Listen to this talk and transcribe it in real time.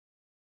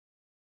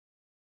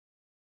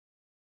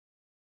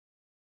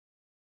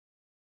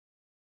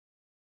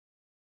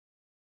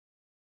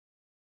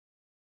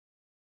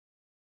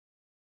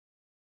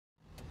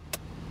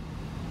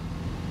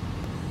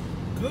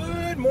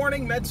Good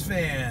morning, Mets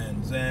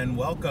fans, and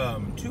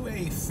welcome to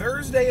a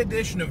Thursday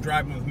edition of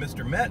Driving with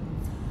Mr. Met.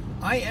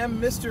 I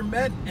am Mr.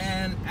 Met,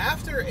 and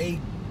after a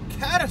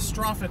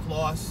catastrophic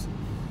loss,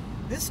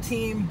 this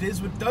team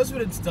does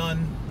what it's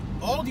done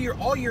all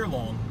year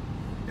long.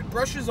 It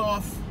brushes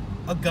off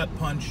a gut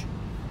punch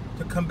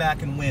to come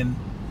back and win,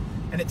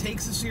 and it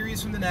takes the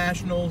series from the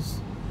Nationals,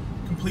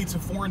 completes a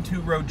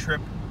 4-2 road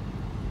trip,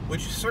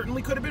 which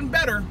certainly could have been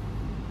better,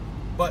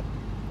 but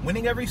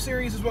winning every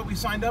series is what we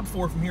signed up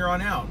for from here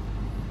on out.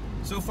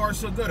 So far,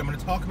 so good. I'm going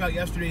to talk about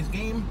yesterday's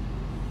game,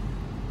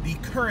 the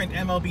current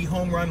MLB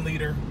home run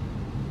leader,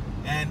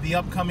 and the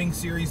upcoming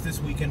series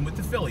this weekend with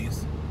the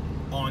Phillies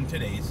on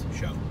today's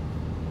show.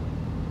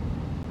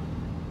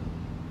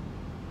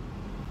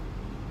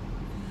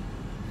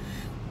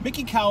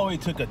 Mickey Callaway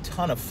took a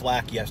ton of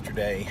flack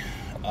yesterday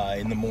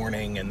in the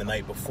morning and the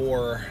night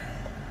before,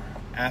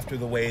 after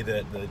the way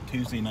that the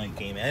Tuesday night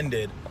game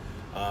ended.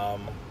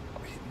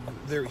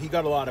 He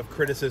got a lot of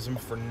criticism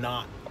for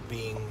not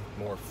being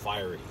more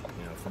fiery,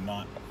 for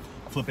not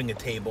flipping a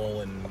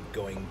table and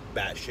going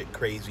batshit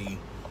crazy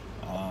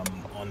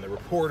on the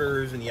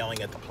reporters and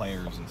yelling at the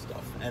players and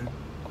stuff. And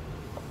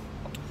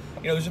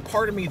there's a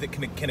part of me that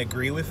can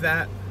agree with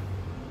that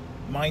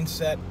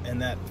mindset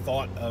and that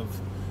thought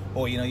of,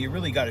 you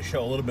really got to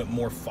show a little bit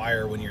more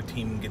fire when your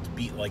team gets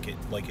beat like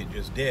it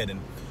just did. And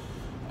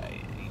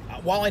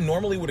while I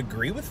normally would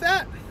agree with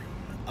that,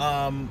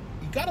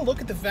 you got to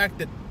look at the fact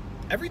that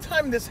every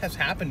time this has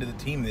happened to the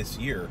team this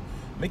year,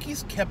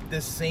 Mickey's kept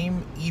this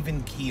same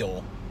even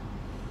keel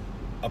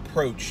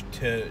approach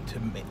to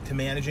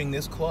managing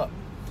this club.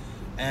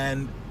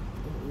 And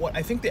what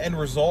I think the end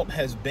result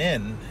has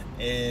been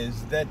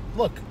is that,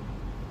 look,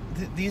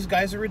 these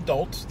guys are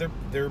adults.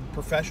 They're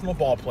professional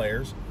ball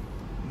players.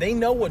 They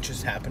know what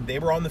just happened. They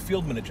were on the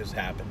field when it just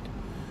happened.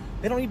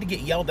 They don't need to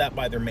get yelled at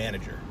by their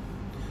manager.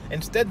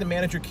 Instead, the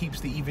manager keeps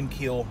the even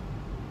keel,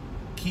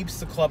 keeps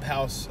the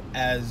clubhouse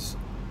as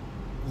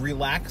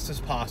relaxed as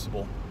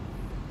possible,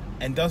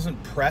 and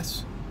doesn't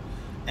press.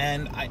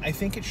 And I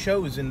think it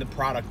shows in the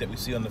product that we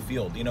see on the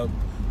field.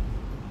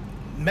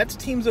 Mets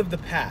teams of the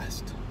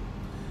past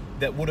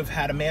that would have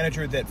had a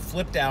manager that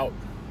flipped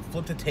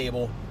a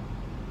table,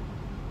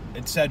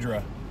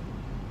 etc.,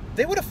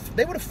 they would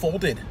have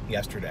folded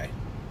yesterday.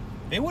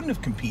 They wouldn't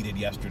have competed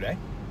yesterday.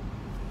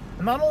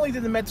 And not only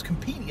did the Mets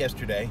compete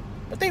yesterday,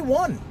 but they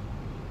won.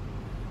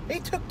 They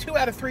took 2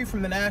 out of 3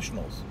 from the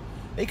Nationals.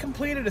 They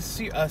completed a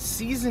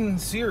season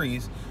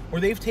series where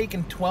they've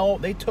taken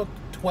 12. They took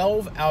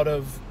 12 out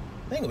of,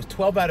 I think it was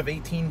 12 out of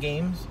 18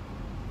 games,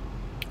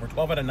 or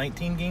 12 out of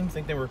 19 games. I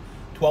think they were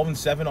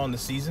 12-7 on the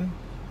season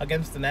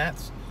against the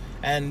Nats.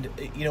 And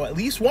at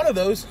least one of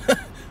those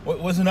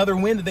was another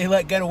win that they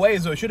let get away,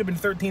 so it should have been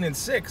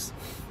 13-6.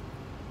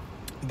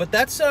 But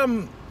that's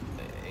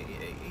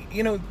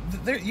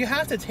you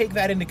have to take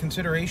that into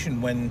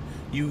consideration when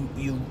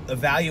you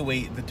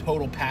evaluate the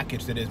total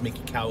package that is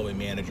Mickey Callaway,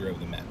 manager of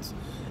the Mets.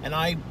 And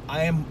I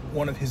am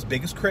one of his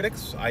biggest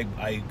critics.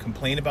 I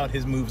complain about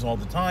his moves all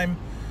the time,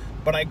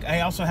 but I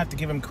also have to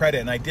give him credit,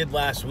 and I did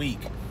last week.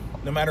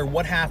 No matter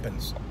what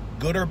happens,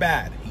 good or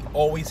bad, he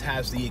always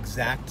has the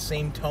exact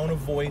same tone of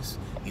voice.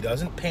 He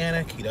doesn't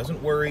panic. He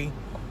doesn't worry.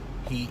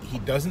 He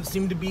doesn't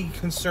seem to be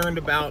concerned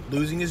about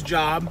losing his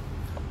job,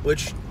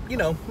 which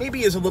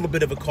maybe is a little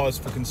bit of a cause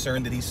for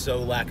concern that he's so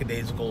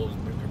lackadaisical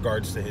with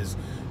regards to his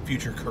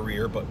future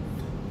career. But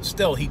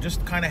still, he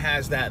just kind of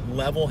has that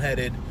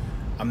level-headed,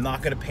 I'm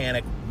not going to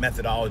panic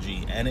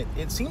methodology. And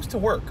it seems to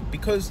work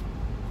because,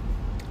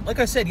 like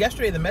I said,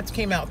 yesterday the Mets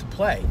came out to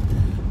play.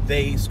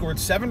 They scored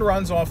 7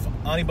 runs off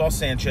Anibal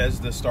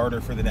Sanchez, the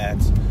starter for the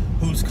Nats,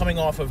 who's coming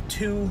off of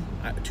two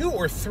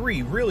or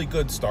three really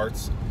good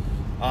starts.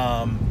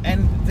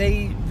 And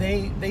they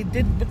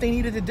did what they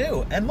needed to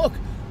do. And look,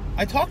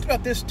 I talked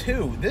about this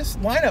too. This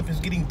lineup is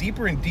getting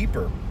deeper and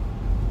deeper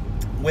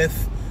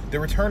with the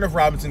return of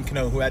Robinson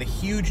Cano, who had a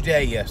huge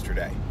day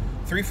yesterday.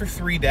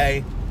 3-for-3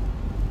 day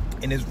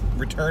in his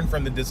return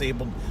from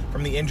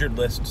the injured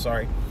list,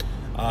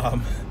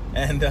 and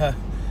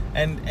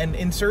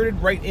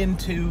inserted right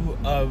into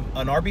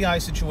an RBI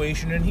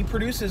situation, and he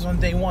produces on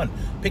day one,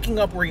 picking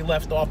up where he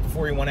left off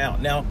before he went out.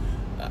 Now,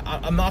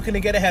 I'm not going to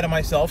get ahead of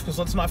myself because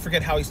let's not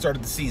forget how he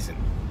started the season,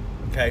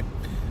 okay?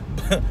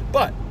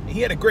 But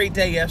he had a great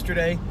day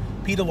yesterday.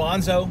 Pete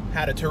Alonso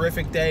had a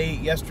terrific day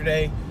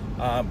yesterday,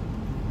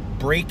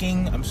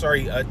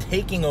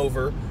 taking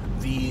over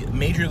the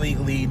Major League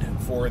lead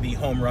for the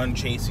home run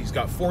chase. He's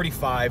got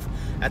 45.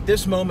 At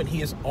this moment,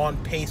 he is on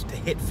pace to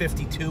hit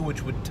 52,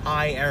 which would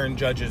tie Aaron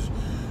Judge's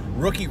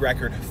rookie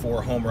record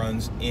for home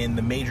runs in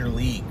the major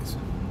leagues.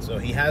 So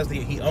he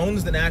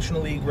owns the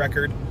National League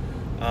record.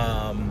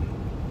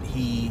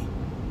 He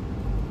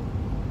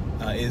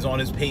is on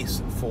the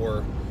pace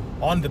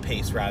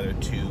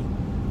to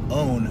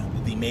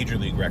own the Major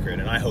League record,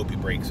 and I hope he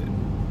breaks it.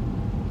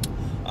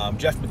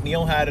 Jeff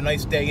McNeil had a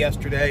nice day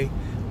yesterday.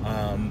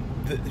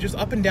 Just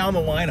up and down the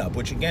lineup,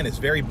 which again is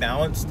very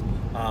balanced.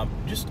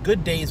 Just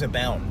good days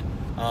abound.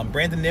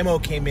 Brandon Nimmo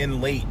came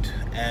in late,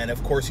 and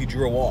of course he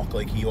drew a walk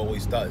like he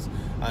always does.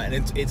 And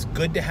it's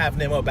good to have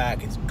Nimmo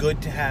back. It's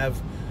good to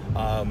have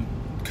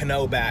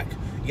Cano back.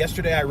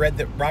 Yesterday I read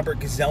that Robert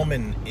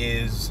Gsellman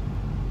is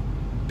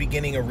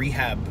beginning a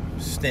rehab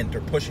stint,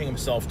 or pushing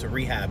himself to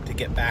rehab to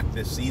get back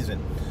this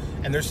season.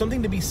 And there's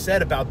something to be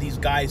said about these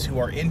guys who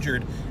are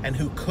injured and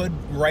who could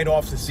write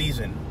off the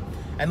season.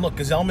 And look,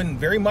 Gsellman,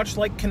 very much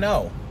like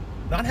Cano,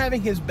 not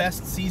having his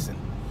best season,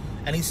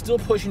 and he's still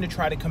pushing to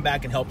try to come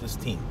back and help this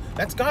team.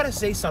 That's got to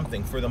say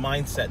something for the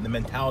mindset and the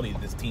mentality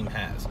that this team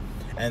has,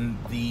 and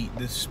the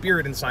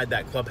spirit inside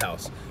that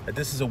clubhouse, that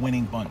this is a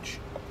winning bunch.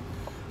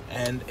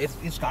 And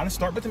it's got to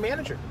start with the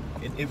manager.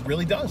 It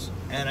really does.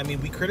 And I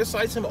mean, we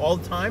criticize him all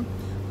the time,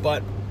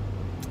 but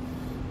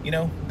you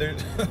know,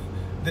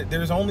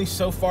 there's only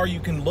so far you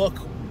can look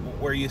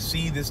where you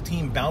see this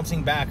team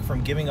bouncing back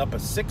from giving up a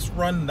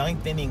 6-run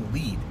 9th inning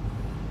lead,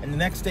 and the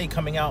next day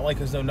coming out like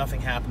as though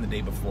nothing happened the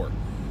day before,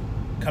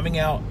 coming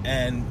out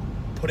and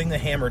putting the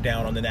hammer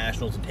down on the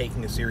Nationals and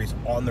taking the series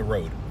on the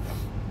road.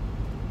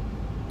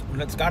 And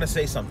that's got to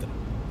say something.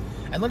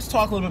 And let's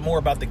talk a little bit more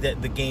about the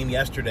game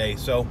yesterday.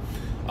 So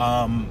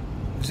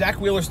Zach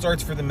Wheeler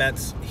starts for the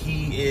Mets.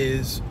 He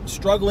is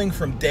struggling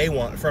from day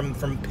one,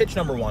 from pitch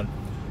number one.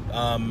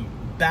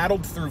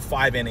 Battled through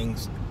 5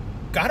 innings,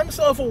 got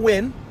himself a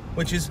win,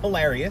 which is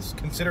hilarious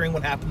considering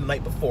what happened the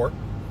night before.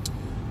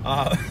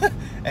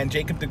 And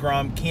Jacob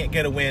deGrom can't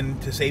get a win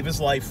to save his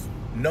life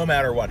no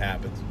matter what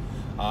happens.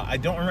 I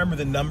don't remember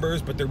the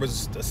numbers, but there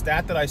was a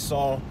stat that I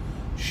saw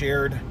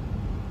shared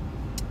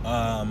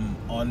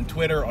on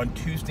Twitter on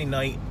Tuesday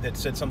night that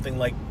said something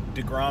like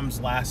deGrom's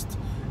last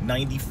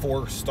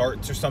 94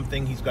 starts or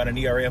something, he's got an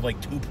ERA of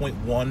like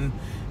 2.1,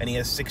 and he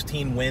has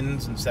 16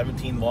 wins and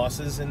 17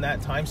 losses in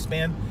that time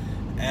span.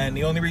 And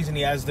the only reason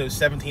he has those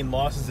 17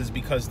 losses is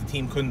because the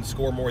team couldn't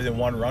score more than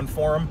 1 run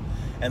for him.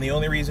 And the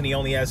only reason he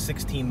only has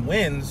 16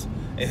 wins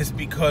is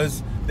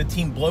because the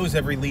team blows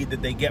every lead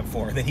that they get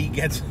for him, that he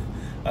gets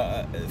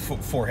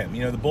for him.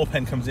 You know, the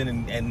bullpen comes in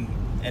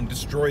and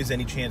destroys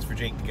any chance for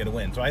Jake to get a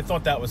win. So I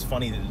thought that was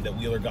funny that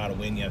Wheeler got a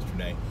win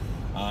yesterday.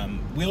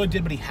 Wheeler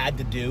did what he had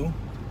to do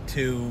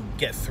to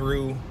get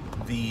through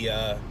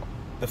the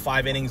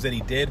 5 innings that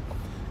he did.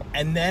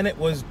 And then it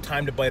was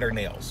time to bite our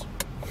nails.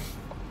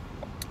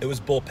 It was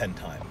bullpen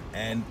time,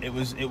 and it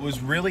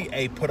was really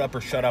a put up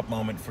or shut up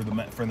moment for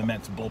the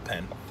Mets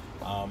bullpen.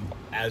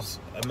 As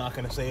I'm not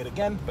going to say it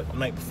again, but the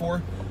night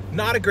before,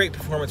 not a great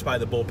performance by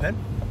the bullpen.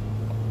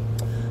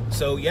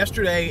 So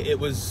yesterday it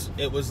was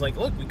like,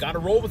 look, we got to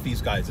roll with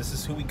these guys. This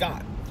is who we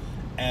got.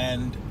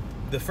 And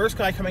the first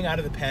guy coming out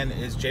of the pen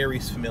is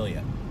Jeurys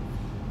Familia.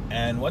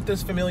 And what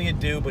does Familia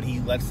do? But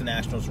he lets the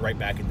Nationals right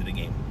back into the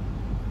game.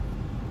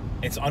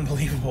 It's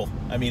unbelievable.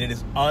 I mean, it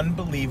is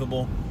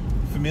unbelievable.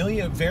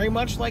 Familia, very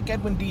much like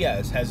Edwin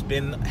Diaz, had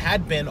been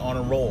on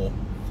a roll.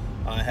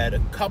 Had a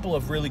couple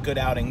of really good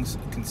outings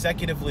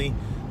consecutively.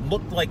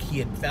 Looked like he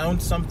had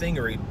found something,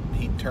 or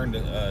he turned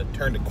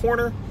a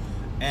corner,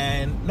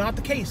 and not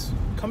the case.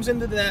 Comes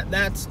into that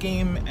Nats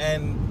game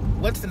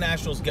and lets the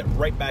Nationals get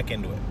right back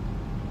into it.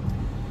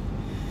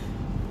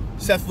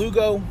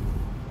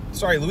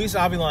 Luis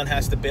Avilan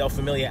has to bail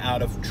Familia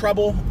out of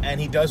trouble,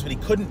 and he does what he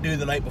couldn't do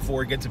the night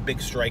before. He gets a big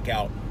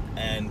strikeout,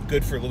 and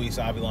good for Luis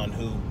Avilan,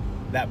 who,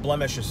 that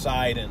blemish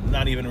aside, and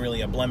not even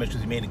really a blemish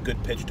because he made a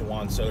good pitch to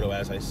Juan Soto,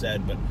 as I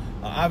said, but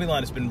Avilan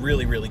has been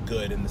really, really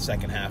good in the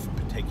second half in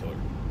particular.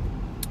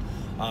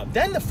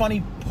 Then the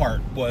funny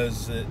part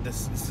was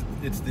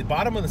it's the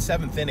bottom of the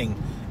 7th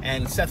inning,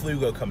 and Seth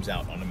Lugo comes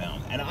out on the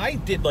mound. And I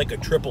did like a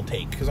triple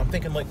take because I'm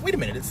thinking, like, wait a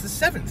minute, it's the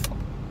 7th.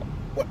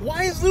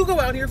 Why is Lugo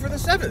out here for the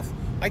 7th?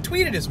 I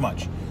tweeted as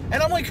much. And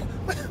I'm like,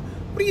 what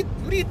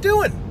are you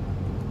doing?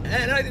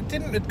 And it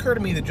didn't occur to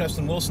me that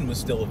Justin Wilson was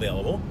still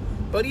available.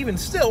 But even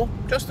still,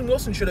 Justin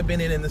Wilson should have been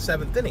in the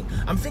 7th inning.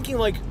 I'm thinking,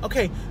 like,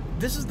 okay,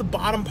 this is the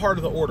bottom part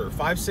of the order,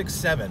 5, 6,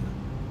 7.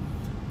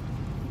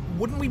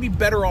 Wouldn't we be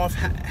better off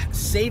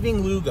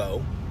saving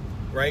Lugo,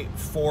 right,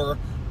 for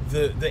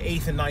the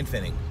 8th and 9th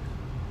inning?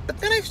 But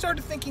then I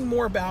started thinking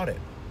more about it.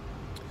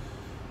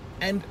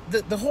 And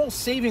the whole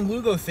saving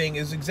Lugo thing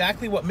is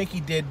exactly what Mickey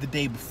did the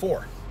day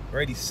before,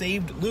 right? He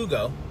saved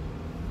Lugo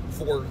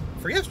for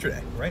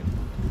yesterday, right?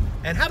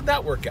 And how did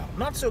that work out?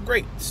 Not so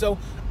great. So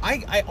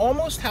I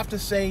almost have to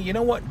say, you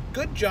know what?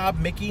 Good job,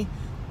 Mickey.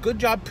 Good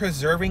job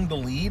preserving the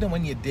lead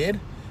when you did,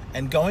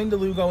 and going to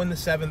Lugo in the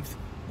 7th,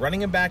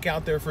 running him back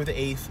out there for the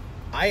 8th.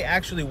 I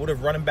actually would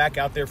have run him back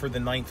out there for the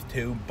 9th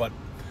too, but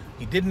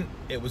he didn't.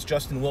 It was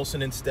Justin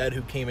Wilson instead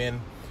who came in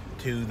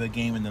to the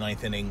game in the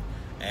 9th inning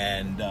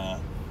and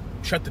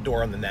shut the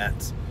door on the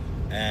Nats.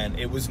 And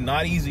it was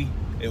not easy.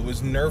 It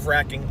was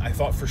nerve-wracking. I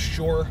thought for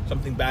sure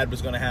something bad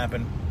was going to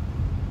happen,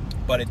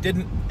 but it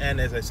didn't. And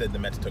as I said, the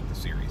Mets took the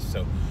series.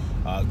 So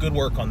good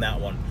work on that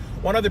one.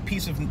 One other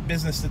piece of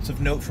business that's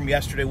of note from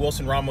yesterday,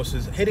 Wilson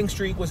Ramos's hitting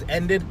streak was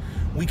ended.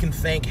 We can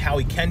thank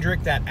Howie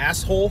Kendrick, that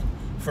asshole,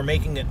 for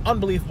making an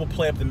unbelievable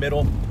play up the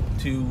middle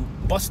to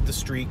bust the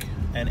streak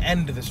and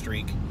end the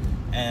streak.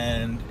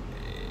 And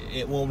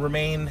it will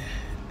remain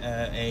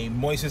a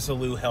Moises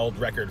Alou held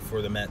record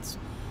for the Mets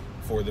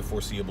for the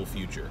foreseeable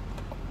future.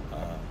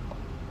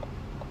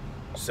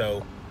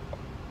 So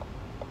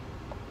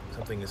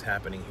something is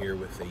happening here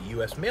with a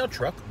U.S. mail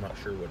truck. I'm not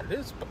sure what it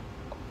is, but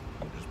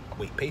we'll just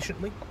wait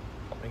patiently,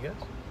 I guess.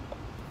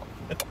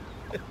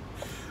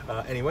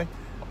 Anyway,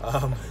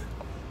 oh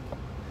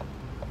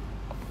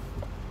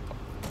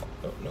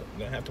no, I'm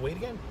gonna have to wait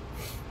again.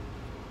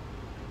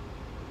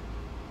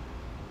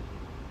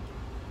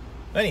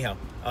 Anyhow,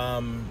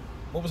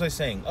 what was I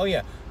saying? Oh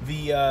yeah,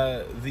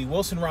 the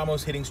Wilson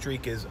Ramos hitting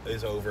streak is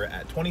over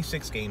at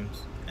 26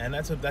 games, and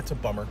that's a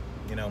bummer,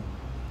 you know.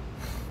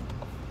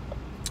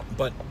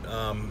 But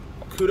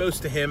kudos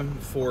to him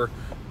for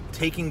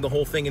taking the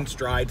whole thing in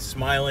stride,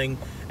 smiling,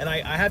 and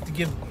I have to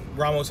give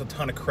Ramos a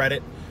ton of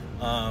credit.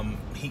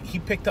 He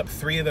picked up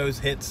 3 of those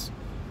hits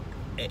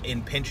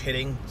in pinch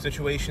hitting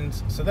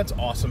situations, so that's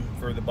awesome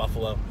for the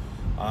Buffalo.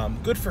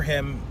 Good for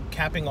him,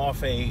 capping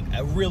off a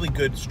really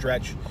good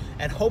stretch,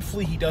 and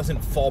hopefully he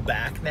doesn't fall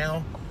back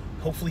now.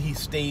 Hopefully he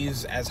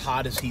stays as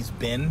hot as he's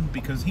been,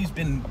 because he's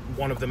been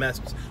one of the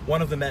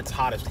Mets'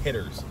 hottest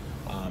hitters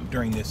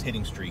during this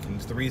hitting streak, and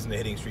it's the reason the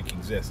hitting streak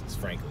exists,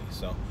 frankly.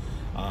 So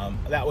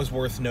that was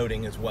worth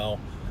noting as well.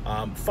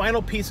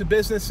 Final piece of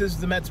business is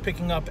the Mets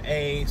picking up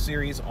a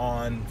series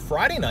on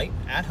Friday night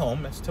at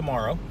home, that's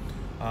tomorrow,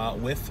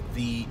 with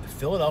the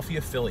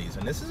Philadelphia Phillies,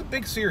 and this is a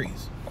big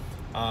series.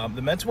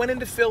 The Mets went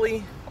into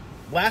Philly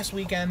last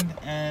weekend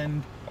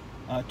and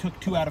took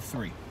 2 out of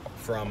 3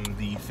 from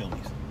the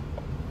Phillies.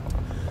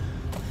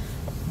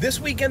 This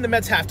weekend, the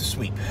Mets have to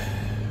sweep.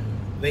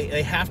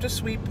 They have to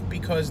sweep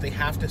because they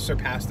have to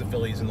surpass the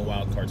Phillies in the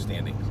wild card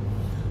standings.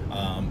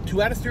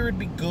 2 out of 3 would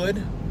be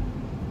good,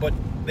 but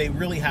they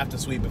really have to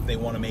sweep if they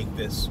want to make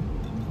this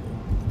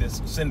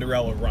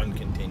Cinderella run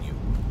continue.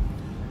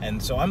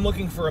 And so I'm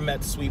looking for a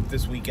Mets sweep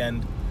this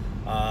weekend.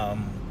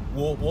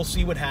 We'll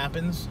see what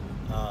happens.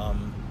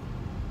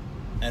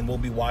 And we'll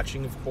be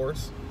watching, of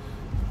course.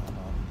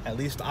 At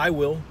least I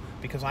will,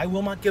 because I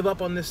will not give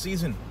up on this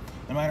season.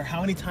 No matter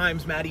how many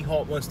times Matty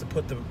Holt wants to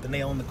put the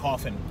nail in the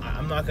coffin,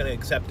 I'm not going to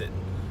accept it.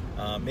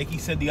 Mickey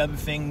said the other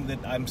thing that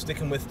I'm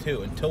sticking with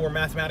too. Until we're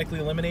mathematically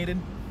eliminated,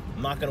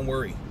 I'm not going to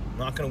worry. I'm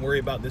not going to worry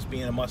about this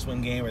being a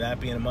must-win game or that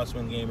being a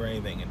must-win game or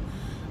anything. And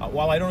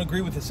while I don't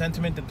agree with the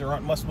sentiment that there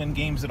aren't must-win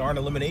games that aren't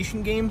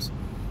elimination games,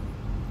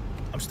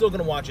 I'm still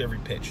going to watch every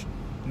pitch,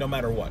 no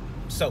matter what.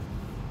 So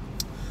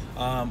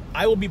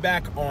I will be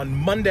back on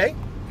Monday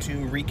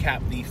to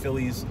recap the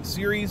Phillies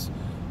series,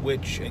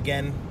 which,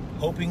 again,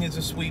 hoping is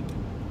a sweep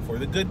for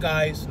the good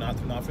guys, not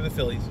for the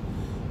Phillies.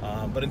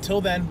 But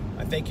until then,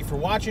 I thank you for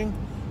watching.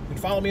 You can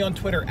follow me on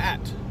Twitter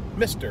at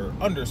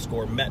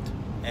Mr_Met.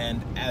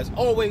 And as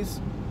always,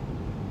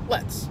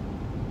 let's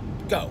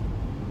go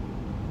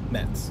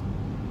Mets.